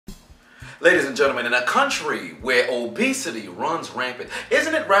Ladies and gentlemen, in a country where obesity runs rampant,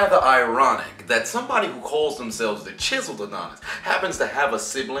 isn't it rather ironic that somebody who calls themselves the Chiseled Adonis happens to have a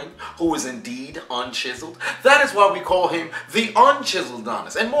sibling who is indeed unchiseled? That is why we call him the Unchiseled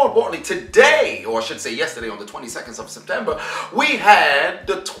Adonis. And more importantly, today, or I should say yesterday on the 22nd of September, we had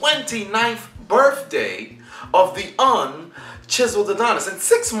the 29th birthday of the Unchiseled Adonis. And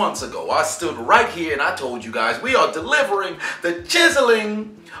 6 months ago, I stood right here and I told you guys we are delivering the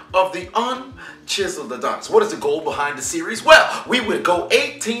chiseling of the Unchiseled Adonis. What is the goal behind the series? Well, we would go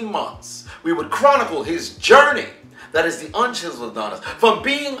 18 months. We would chronicle his journey, that is the Unchiseled Adonis, from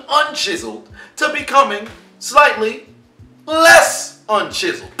being unchiseled to becoming slightly less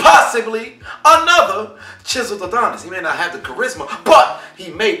unchiseled. Possibly another Chiseled Adonis. He may not have the charisma, but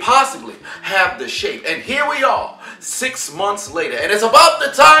he may possibly have the shape. And here we are, 6 months later, and it's about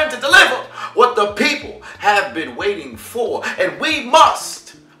the time to deliver what the people have been waiting for. And we must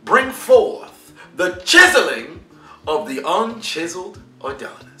bring forth the chiseling of the Unchiseled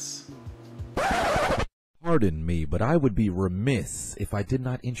Adonis. Pardon me, but I would be remiss if I did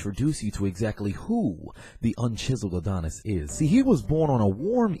not introduce you to exactly who the Unchiseled Adonis is. See, he was born on a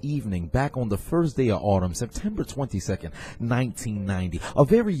warm evening back on the first day of autumn, September 22nd, 1990. A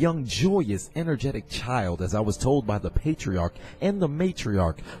very young, joyous, energetic child, as I was told by the patriarch and the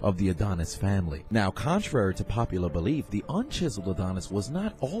matriarch of the Adonis family. Now, contrary to popular belief, the Unchiseled Adonis was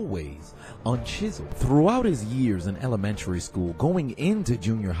not always unchiseled. Throughout his years in elementary school, going into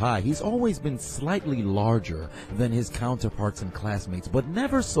junior high, he's always been slightly larger than his counterparts and classmates, but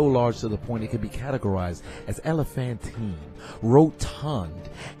never so large to the point it could be categorized as elephantine, rotund,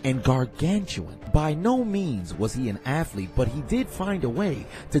 and gargantuan. By no means was he an athlete, but he did find a way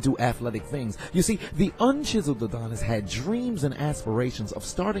to do athletic things. You see, the Unchiseled Adonis had dreams and aspirations of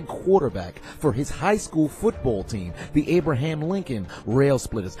starting quarterback for his high school football team, the Abraham Lincoln Rail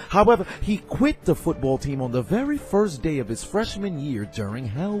Splitters. However, he quit the football team on the very first day of his freshman year during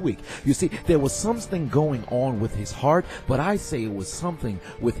Hell Week. You see, there was something going on with his heart, but I say it was something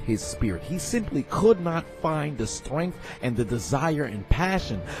with his spirit. He simply could not find the strength and the desire and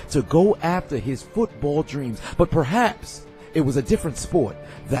passion to go after his football dreams. But perhaps it was a different sport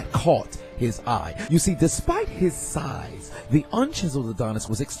that caught his eye. You see, despite his size, the Unchiseled Adonis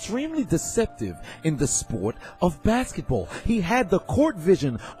was extremely deceptive in the sport of basketball. He had the court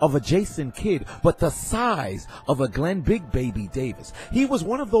vision of a Jason Kidd, but the size of a Glenn Big Baby Davis. He was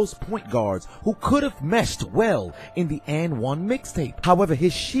one of those point guards who could have meshed well in the And One mixtape. However,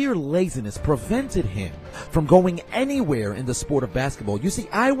 his sheer laziness prevented him from going anywhere in the sport of basketball. You see,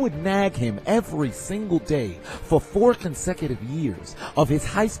 I would nag him every single day for 4 consecutive years of his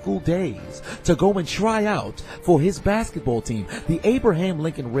high school days to go and try out for his basketball team, the Abraham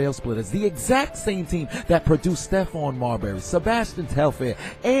Lincoln Rail Splitters, the exact same team that produced Stephon Marbury, Sebastian Telfair,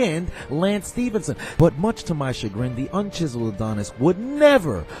 and Lance Stevenson. But much to my chagrin, the Unchiseled Adonis would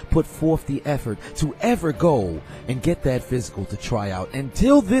never put forth the effort to ever go and get that physical to try out.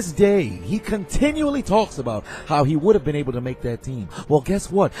 Until this day, he continually talks about how he would have been able to make that team. Well,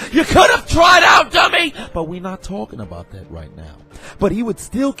 guess what? You could have tried out, dummy! But we're not talking about that right now. But he would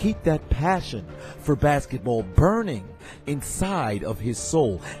still keep that passion for basketball burning inside of his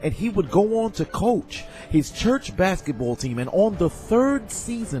soul, and he would go on to coach his church basketball team. And on the 3rd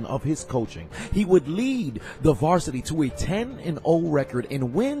season of his coaching, he would lead the varsity to a 10-0 record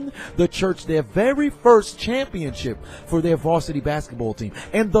and win the church their very first championship for their varsity basketball team.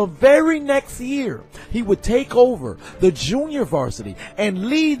 And the very next year, he would take over the junior varsity and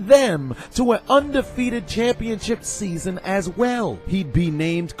lead them to an undefeated championship season as well. He'd be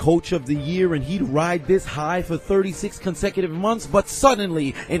named Coach of the Year, and he'd ride this high for 36 consecutive months, but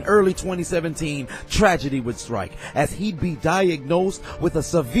suddenly in early 2017, tragedy would strike as he'd be diagnosed with a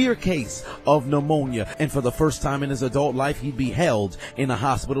severe case of pneumonia, and for the first time in his adult life, he'd be held in a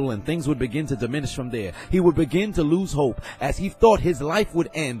hospital, and things would begin to diminish from there. He would begin to lose hope as he thought his life would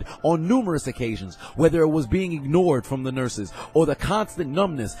end on numerous occasions, whether it was being ignored from the nurses, or the constant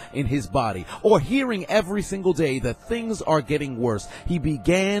numbness in his body, or hearing every single day that things are getting worse. He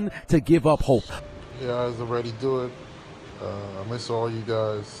began to give up hope. Yeah, I was already do it. I miss all you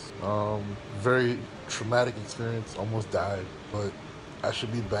guys. Very traumatic experience, almost died, but I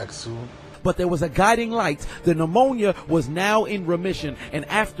should be back soon. But there was a guiding light. The pneumonia was now in remission, and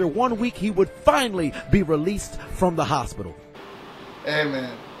after 1 week, he would finally be released from the hospital. Hey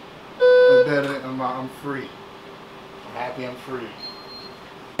man, I'm better. I'm free. I'm happy I'm free.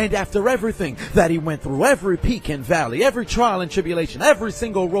 And after everything that he went through, every peak and valley, every trial and tribulation, every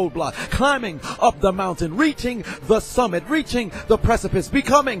single roadblock, climbing up the mountain, reaching the summit, reaching the precipice,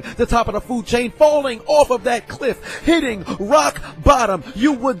 becoming the top of the food chain, falling off of that cliff, hitting rock bottom,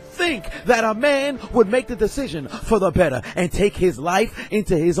 you would think that a man would make the decision for the better and take his life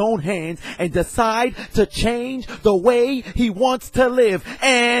into his own hands and decide to change the way he wants to live.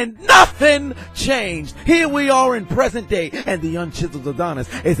 And nothing changed. Here we are in present day, and the Unchiseled Adonis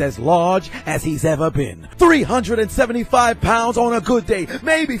is as large as he's ever been. 375 pounds on a good day,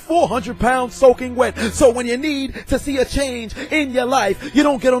 maybe 400 pounds soaking wet. So when you need to see a change in your life, you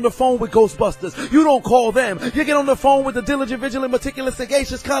don't get on the phone with Ghostbusters. You don't call them. You get on the phone with the diligent, vigilant, meticulous,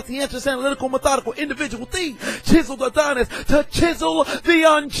 sagacious, conscientious, analytical, methodical individual, the Chiseled Adonis, to chisel the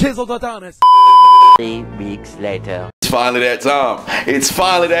Unchiseled Adonis. 3 weeks later. It's finally that time. It's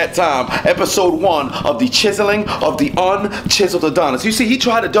finally that time. Episode 1 of the Chiseling of the Unchiseled Adonis. You see, he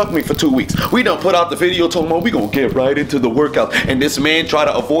tried to duck me for 2 weeks. We done put out the video, told him, oh, we gonna get right into the workout. And this man tried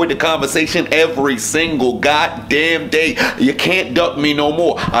to avoid the conversation every single goddamn day. You can't duck me no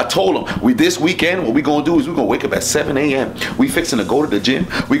more. I told him, this weekend, what we gonna do is we gonna wake up at 7 a.m. We fixing to go to the gym.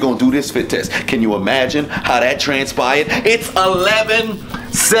 We gonna do this fit test. Can you imagine how that transpired? It's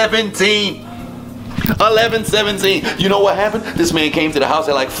 11:17. 11:17. You know what happened? This man came to the house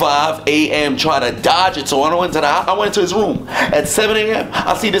at like 5 a.m. trying to dodge it. So I went to the house. I went into his room at 7 a.m.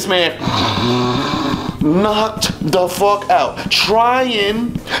 I see this man knocked the fuck out,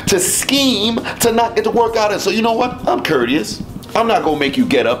 trying to scheme to not get the workout in. So you know what? I'm courteous. I'm not gonna make you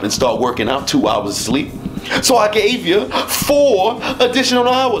get up and start working out 2 hours of sleep. So I gave you 4 additional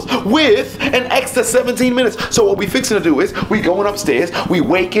hours with an extra 17 minutes. So what we fixing to do is we going upstairs, we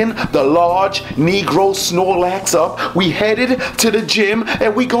waking the large Negro Snorlax up, we headed to the gym,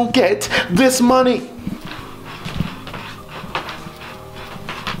 and we gonna get this money.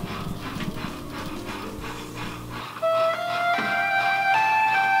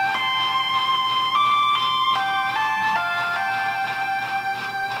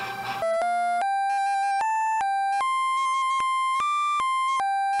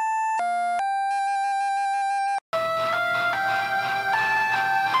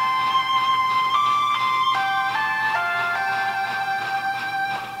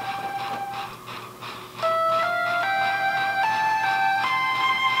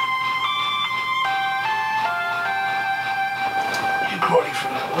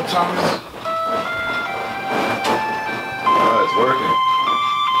 What time is it? It's working.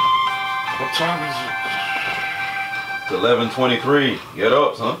 What time is It's 11:23. Get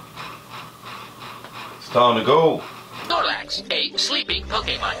up, son. It's time to go. Snorlax, a sleeping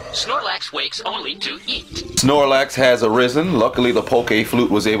Pokemon. Snorlax wakes only to eat. Snorlax has arisen. Luckily, the Poke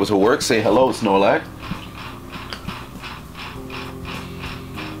Flute was able to work. Say hello, Snorlax.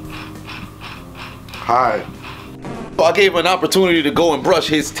 Hi. I gave him an opportunity to go and brush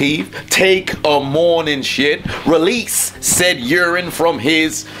his teeth, take a morning shit, release said urine from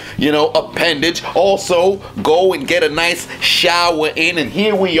his, appendage, also go and get a nice shower in, and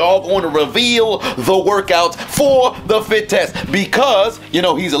here we are going to reveal the workouts for the fit test because,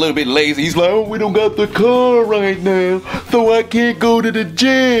 he's a little bit lazy. He's like, oh, we don't got the car right now, so I can't go to the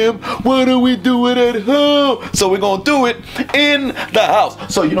gym. Why don't we do it at home? So we're going to do it in the house.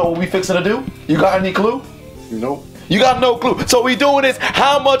 So you know what we fixing to do? You got any clue? Nope. You got no clue. So we doing this.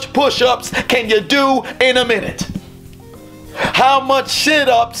 How much push-ups can you do in a minute? How much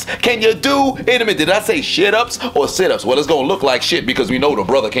sit-ups can you do in a minute? Did I say shit-ups or sit-ups? Well, it's going to look like shit because we know the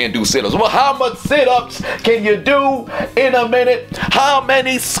brother can't do sit-ups. Well, how much sit-ups can you do in a minute? How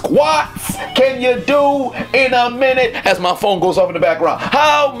many squats can you do in a minute? As my phone goes off in the background.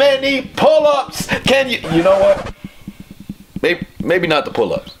 How many pull-ups can you... You know what? Maybe not the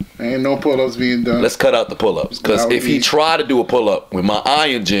pull-ups. Ain't no pull-ups being done. Let's cut out the pull-ups. Because if he try to do a pull-up with my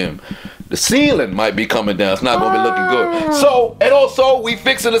iron gym, the ceiling might be coming down. It's not going to be looking good. So, and also, we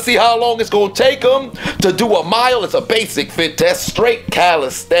fixing to see how long it's going to take him to do a mile. It's a basic fit test, straight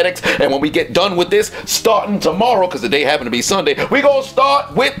calisthenics. And when we get done with this, starting tomorrow, because the day happened to be Sunday, we're going to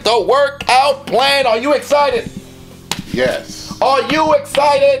start with the workout plan. Are you excited? Yes. Are you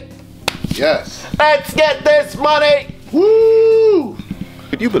excited? Yes. Let's get this money. Woo!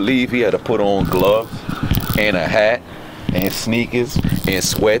 Could you believe he had to put on gloves and a hat and sneakers and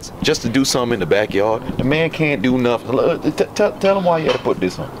sweats just to do something in the backyard? The man can't do nothing. Tell him why you had to put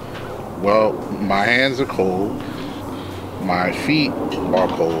this on. Well, my hands are cold. My feet are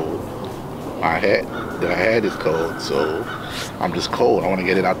cold. The head is cold, so I'm just cold. I want to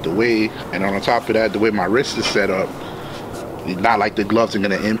get it out the way. And on top of that, the way my wrist is set up, not like the gloves are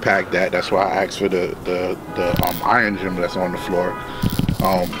going to impact that. That's why I asked for the iron gym that's on the floor.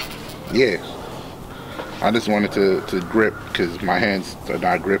 Yeah. I just wanted to grip because my hands are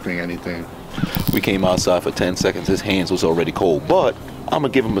not gripping anything. We came outside for 10 seconds. His hands was already cold, but I'm gonna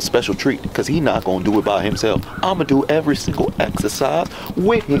give him a special treat because he not gonna do it by himself. I'm gonna do every single exercise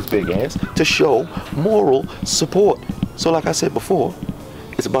with his big ass to show moral support. So like I said before,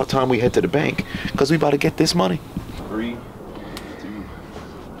 it's about time we head to the bank because we about to get this money. 3, 2,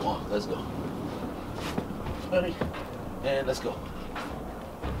 1, let's go. Ready? And let's go.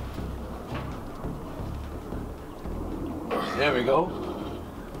 There we go.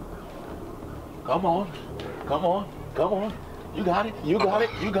 Come on. Come on. Come on. You got it. You got it.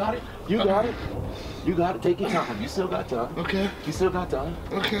 You got it. You got it. You got it. Take your time. You still got time. Okay. You still got time.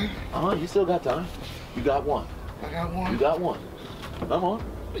 Okay. You still got time. You got one. I got one. You got one. Come on.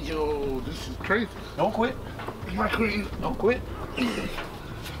 Yo, this is crazy. Don't quit. I'm not quitting. Don't quit.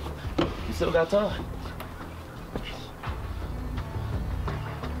 You still got time.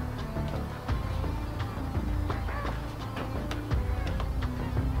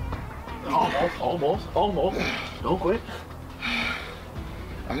 Almost. Don't quit.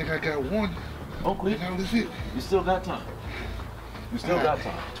 I think I got one. Don't quit. That was it. You still got time. You still got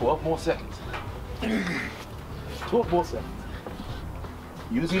time. 12 more seconds. 12 more seconds.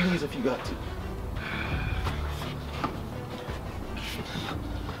 Use your knees if you got to.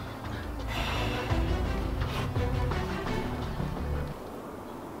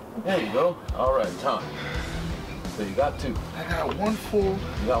 There you go. All right, time. So you got 2. I got one full.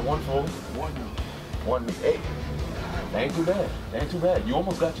 You got one full. One. Hey, that ain't too bad. That ain't too bad. You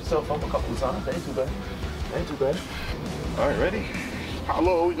almost got yourself up a couple of times. That ain't too bad. That ain't too bad. All right, ready? How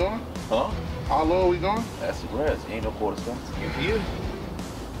low are we going? Huh? How low are we going? That's the rest. Ain't no quarter stones. You here?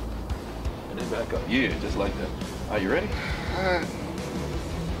 And then back up. Yeah, just like that. Are you ready? All right.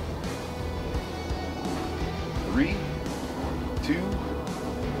 3, 2,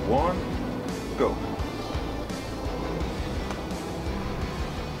 1, go.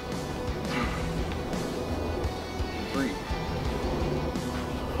 3,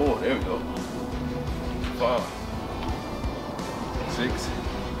 4, there we go. 5, 6,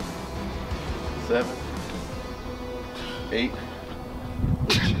 7, 8,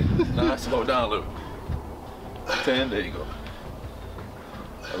 9, slow down a little. 10, there you go.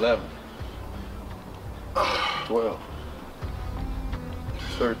 11, 12,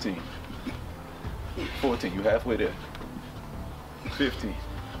 13, 14, you halfway there. 15,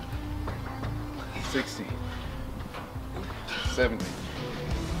 16, 17,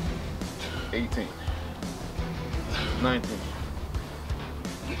 18, 19,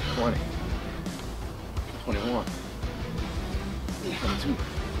 20, 21, 22,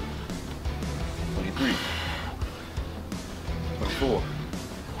 23, 24,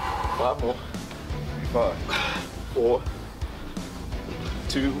 5 more, 5, 4,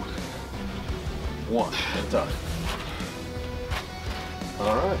 2, 1, and time.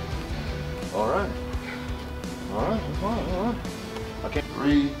 All right. Okay.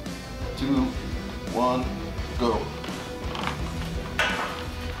 3, 2, 1, go.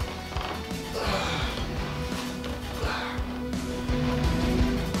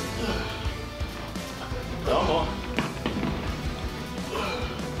 Come on.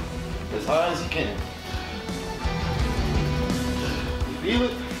 As high as you can. You feel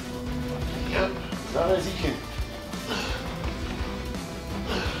it? Yep. As high as you can.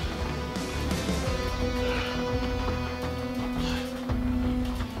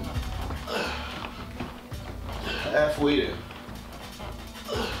 Halfway there.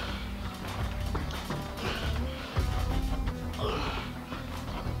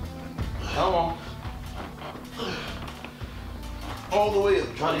 Come on. All the way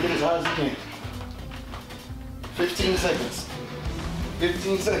up. Try to get as high as you can. 15 seconds.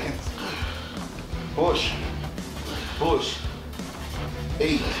 15 seconds. Push. Push.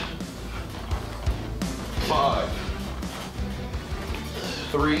 8. 5.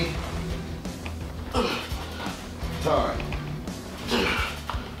 3. Time.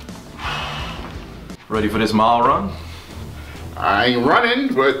 Ready for this mile run? I ain't running,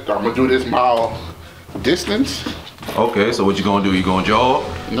 but I'm gonna do this mile distance. Okay, so what you gonna do? You gonna jog?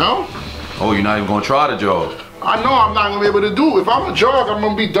 No? Oh, you're not even gonna try to jog? I know I'm not gonna be able to do it. If I'm a jog, I'm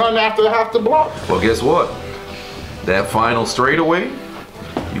gonna be done after half the block. Well, guess what? That final straightaway,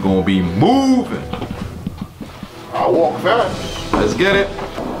 you're gonna be moving. I'll walk fast. Let's get it.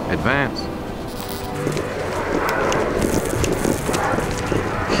 Advance.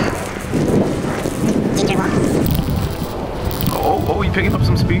 Oh, you picking up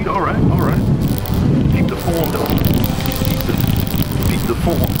some speed? All right. Keep the form though. Keep the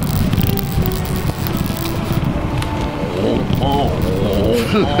form. Oh.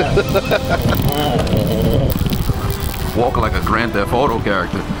 Walk like a Grand Theft Auto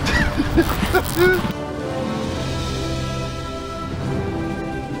character.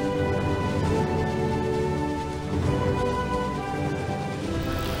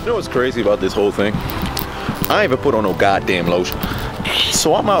 You know what's crazy about this whole thing? I ain't even put on no goddamn lotion.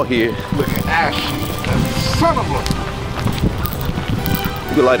 So I'm out here. Look at Ash. Son of a...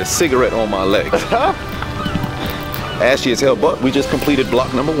 You can light a cigarette on my legs. Ashy as hell, but we just completed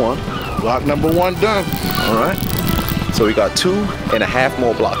block number 1. Block number 1 done. All right. So we got 2.5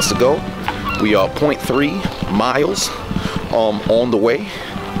 more blocks to go. We are 0.3 miles on the way.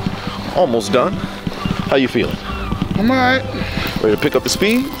 Almost done. How you feeling? I'm alright. Ready to pick up the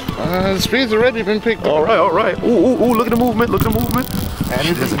speed? The speed's already been picked up. All right, all right. Ooh, ooh, ooh, look at the movement, look at the movement.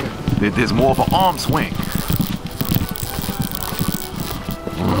 There's more of an arm swing.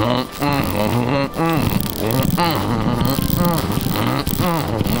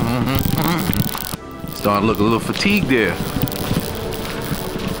 Starting to look a little fatigued there.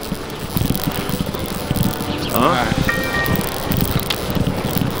 Huh?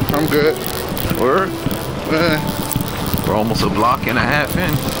 I'm good. Word? We're almost a block and a half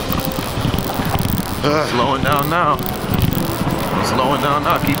in. Slowing down now. I'm slowing down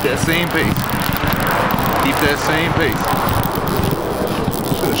now. Keep that same pace. Keep that same pace.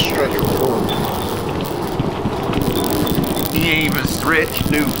 Just stretch your forward. He ain't even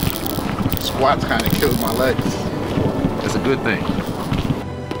stretched, dude. Squats kind of killed my legs. That's a good thing.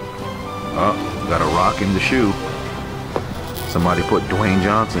 Oh, got a rock in the shoe. Somebody put Dwayne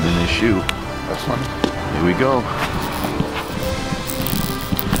Johnson in his shoe. That's funny. Here we go.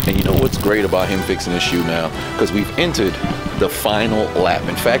 And you know what's great about him fixing his shoe now? Because we've entered the final lap.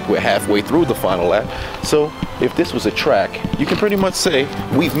 In fact, we're halfway through the final lap. So if this was a track, you can pretty much say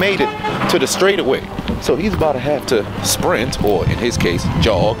we've made it to the straightaway. So he's about to have to sprint, or in his case,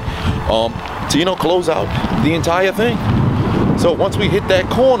 jog, to, you know, close out the entire thing. So once we hit that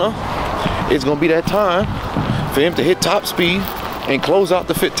corner, it's gonna be that time for him to hit top speed and close out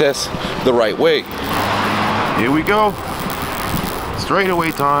the fit test the right way. Here we go.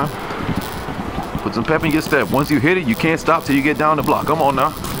 Straightaway time. Put some pep in your step. Once you hit it, you can't stop till you get down the block. Come on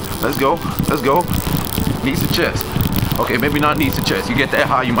now. Let's go. Let's go. Knees to chest. Okay, maybe not knees to chest. You get that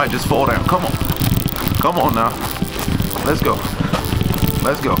high, you might just fall down. Come on. Come on now. Let's go.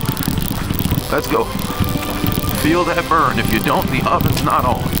 Let's go. Let's go. Feel that burn. If you don't, the oven's not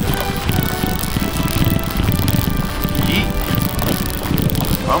on. Yeet.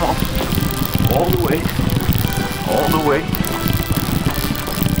 Come on. All the way. All the way.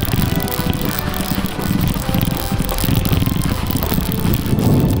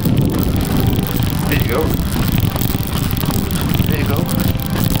 There you go. There you go.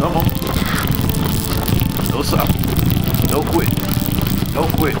 Come on. No stop. No quit. No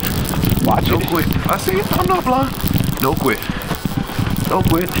quit. Watch it. No quit. I see it. I'm not blind. No quit. No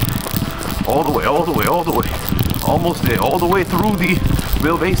quit. All the way, all the way, all the way. Almost there. All the way through the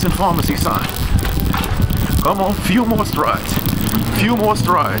Bill Basin Pharmacy sign. Come on. Few more strides. Few more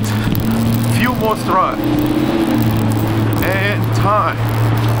strides. Few more strides. And time.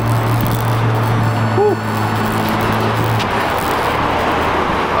 Whew.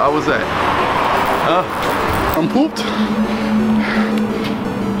 How was that? Huh? I'm pooped.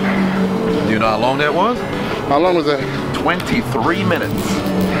 Do you know how long that was? How long was that? 23 minutes.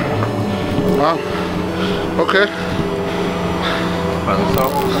 Wow. Okay.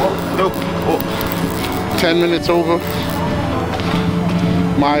 No. 10 minutes over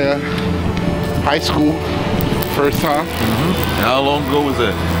my high school first time. And how long ago was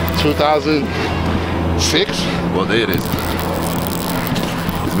that? 2006. Well, there it is.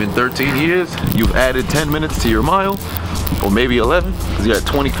 It's been 13 years. You've added 10 minutes to your mile, or maybe 11, because you got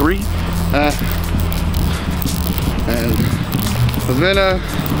 23. And it's been a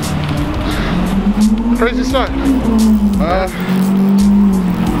crazy start.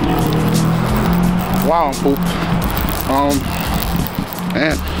 Wow, I'm pooped.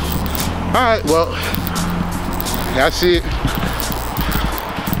 Man. Alright, well, I see it.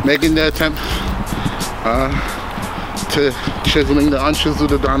 Making the attempt to chiseling the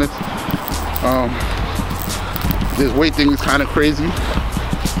unchiseled Adonis. This weight thing is kind of crazy.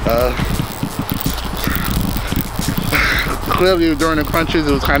 Clearly during the crunches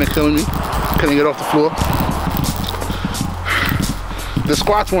it was kind of killing me. Couldn't get off the floor. The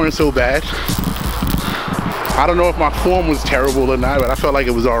squats weren't so bad. I don't know if my form was terrible or not, but I felt like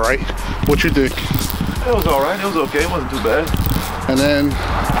it was alright. What you think? It was alright, it was okay, it wasn't too bad. And then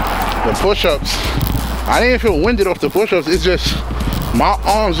the push-ups, I didn't feel winded off the push-ups. It's just my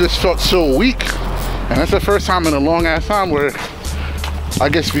arms just felt so weak, and that's the first time in a long ass time where I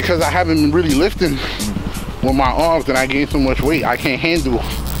guess because I haven't been really lifting with my arms and I gained so much weight, I can't handle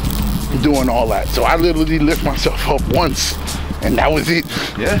doing all that. So I literally lift myself up once and that was it.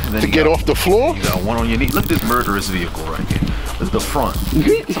 Yeah. To get off the floor. You got one on your knee. Look at this murderous vehicle right here. This is the front.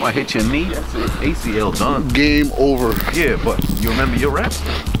 Somebody hit your knee, that's it. ACL done. Game over. Yeah, but you remember your reps?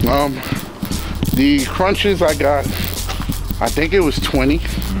 The crunches I got, I think it was 20.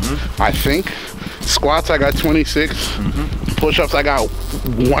 I think. Squats I got 26. Push-ups I got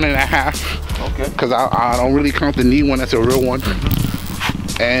 1.5. Okay. Because I don't really count the knee one, that's a real one.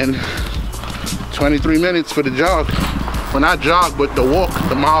 And 23 minutes for the jog. Well, not jog, but the walk,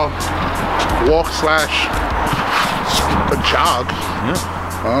 the mile walk slash a jog.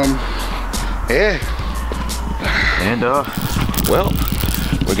 Yeah. And well,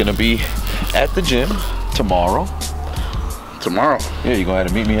 we're gonna be at the gym tomorrow. Tomorrow. Yeah, you're gonna have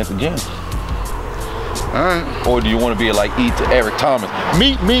to meet me at the gym. Alright. Or do you want to be like E to Eric Thomas?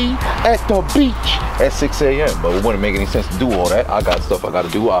 Meet me at the beach at 6 a.m. But it wouldn't make any sense to do all that. I got stuff I got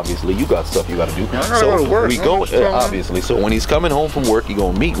to do, obviously. You got stuff you got to do. So go we go, obviously. So when he's coming home from work, he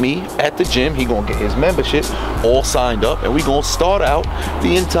going to meet me at the gym. He going to get his membership all signed up. And we going to start out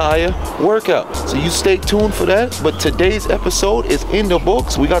the entire workout. So you stay tuned for that. But today's episode is in the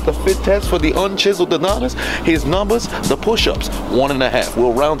books. We got the fit test for the Unchiseled Adonis. His numbers, the push-ups, 1.5.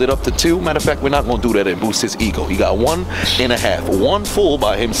 We'll round it up to 2. Matter of fact, we're not going to do that and boost his ego. He got 1.5. One full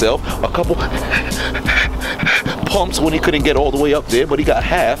by himself. A couple pumps when he couldn't get all the way up there, but he got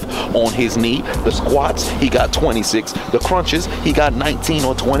half on his knee. The squats, he got 26. The crunches, he got 19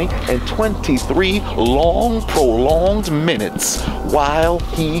 or 20, and 23 long, prolonged minutes while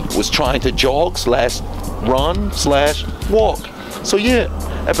he was trying to jog slash run slash walk. So yeah,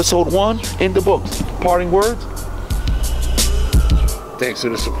 episode 1 in the books. Parting words? Thanks for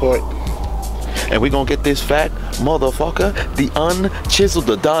the support. And we're gonna get this fat motherfucker, the Unchiseled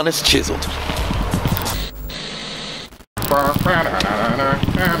Adonis, chiseled.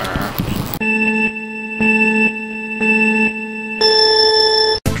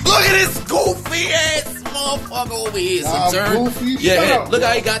 Look at this goofy ass motherfucker over here. So turn your head. Look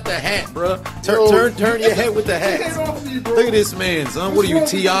how he got the hat, bruh. Turn your head with the hat. Look at this man, son. What are you,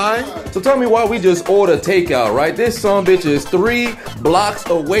 T.I.? So tell me why we just order takeout, right? This son bitch is 3 blocks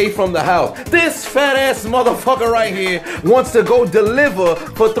away from the house. This fat ass motherfucker right here wants to go deliver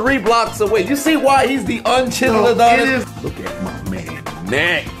for 3 blocks away. You see why he's the Unchiseled Adonis? Look at my man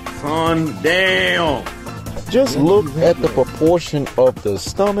neck, son. Damn. Just look at the proportion of the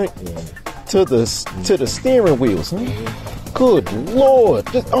stomach to the steering wheels, huh? Good Lord.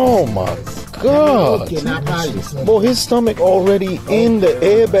 Oh my God. Boy, his stomach already in the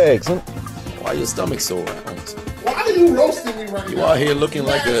airbags. Huh? Why your stomach so round? Why are you roasting me right now? You out here looking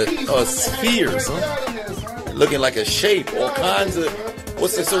like a sphere, son. Looking like a shape, all kinds of.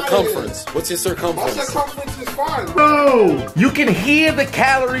 What's your circumference? What's your circumference? My circumference is fine. No! You can hear the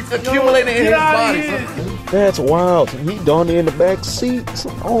calories accumulating in his body, son. That's wild. He down there in the back seat.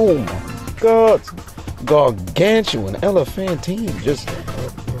 Oh my God. Gargantuan, elephantine. Just.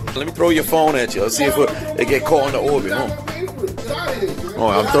 Let me throw your phone at you. Let's see if it get caught in the orbit, huh? Oh,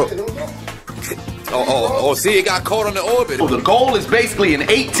 I'm throwing. Oh, see, it got caught on the orbit. So the goal is basically in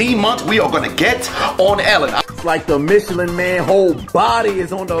 18 months, we are going to get on Ellen. It's like the Michelin man whole body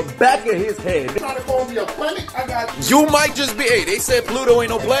is on the back of his head. Trying to call me a planet? I got You might just be, hey, they said Pluto ain't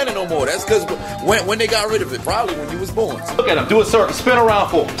no planet no more. That's because when they got rid of it, probably when you was born. Look at him. Do a circle. Spin around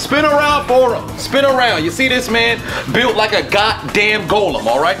for him. Spin around for him. Spin around. You see this man built like a goddamn golem,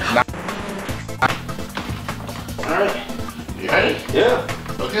 all right? All right. You ready? Yeah.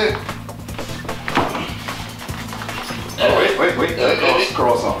 Okay. Oh, wait.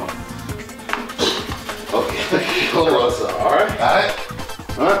 Cross on. Okay. Cross on. All right. All right.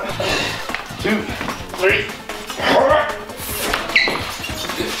 1, 2, 3. All right.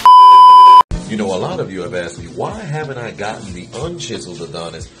 You know, a lot of you have asked me, why haven't I gotten the Unchiseled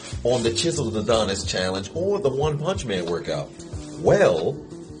Adonis on the Chiseled Adonis challenge or the One Punch Man workout? Well,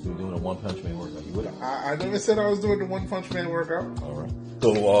 you're doing a One Punch Man workout. You with it? I never said I was doing the One Punch Man workout. All right.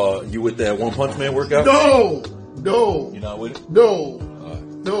 So, you with that One Punch Man workout? No. You're not with it? No.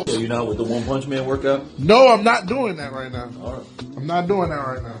 No. So you're not with the One Punch Man workout? No, I'm not doing that right now. All right. I'm not doing that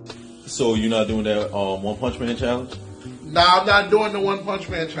right now. So you're not doing that One Punch Man challenge? Nah, I'm not doing the One Punch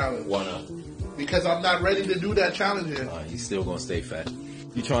Man challenge. Why not? Because I'm not ready to do that challenge yet. He's still gonna stay fat.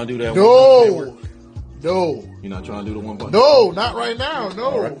 You trying to do that? No. One Punch Man work? No. You're not trying to do the One Punch? No, not right now. No.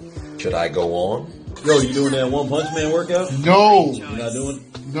 All right. Should I go on? Yo, you doing that One Punch Man workout? No. You're not doing it?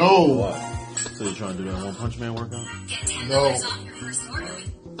 No. Why? So you're trying to do that One Punch Man workout? No.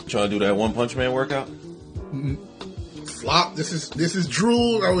 Trying to do that One Punch Man workout? slop. This is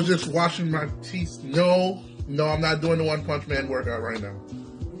drool. I was just washing my teeth. No, I'm not doing the One Punch Man workout right now.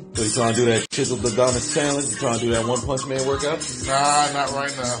 So you trying to do that Chiseled Adonis challenge? You trying to do that One Punch Man workout? Nah, not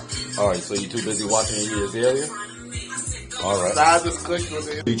right now. Alright, so you too busy watching your failure? Alright. Nah, I just clicked with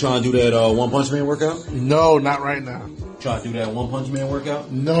it. You trying to do that One Punch Man workout? No, not right now. Trying to do that One Punch Man workout?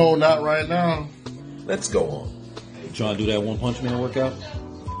 No, not right now. Let's go on. You trying to do that One Punch Man workout?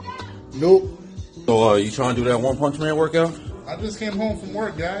 Nope. So you trying to do that One Punch Man workout? I just came home from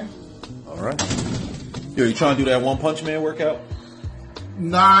work, guy. Alright. Yo, you trying to do that One Punch Man workout?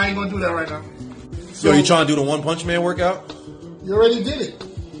 Nah, I ain't gonna do that right now. Yo, you trying to do the One Punch Man workout? You already did it.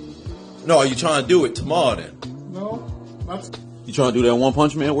 No, are you trying to do it tomorrow then? No. You trying to do that One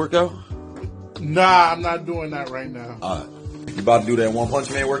Punch Man workout? Nah, I'm not doing that right now. Alright. You about to do that One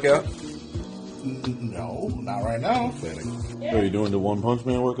Punch Man workout? No, not right now. Yo, you doing the One Punch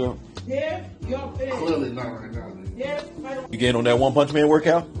Man workout? Clearly not right now. You getting on that One Punch Man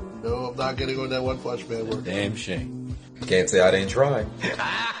workout? No, I'm not getting on that One Punch Man workout. Damn shame. Can't say I didn't try.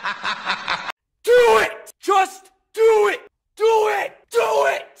 Do it! Just do it!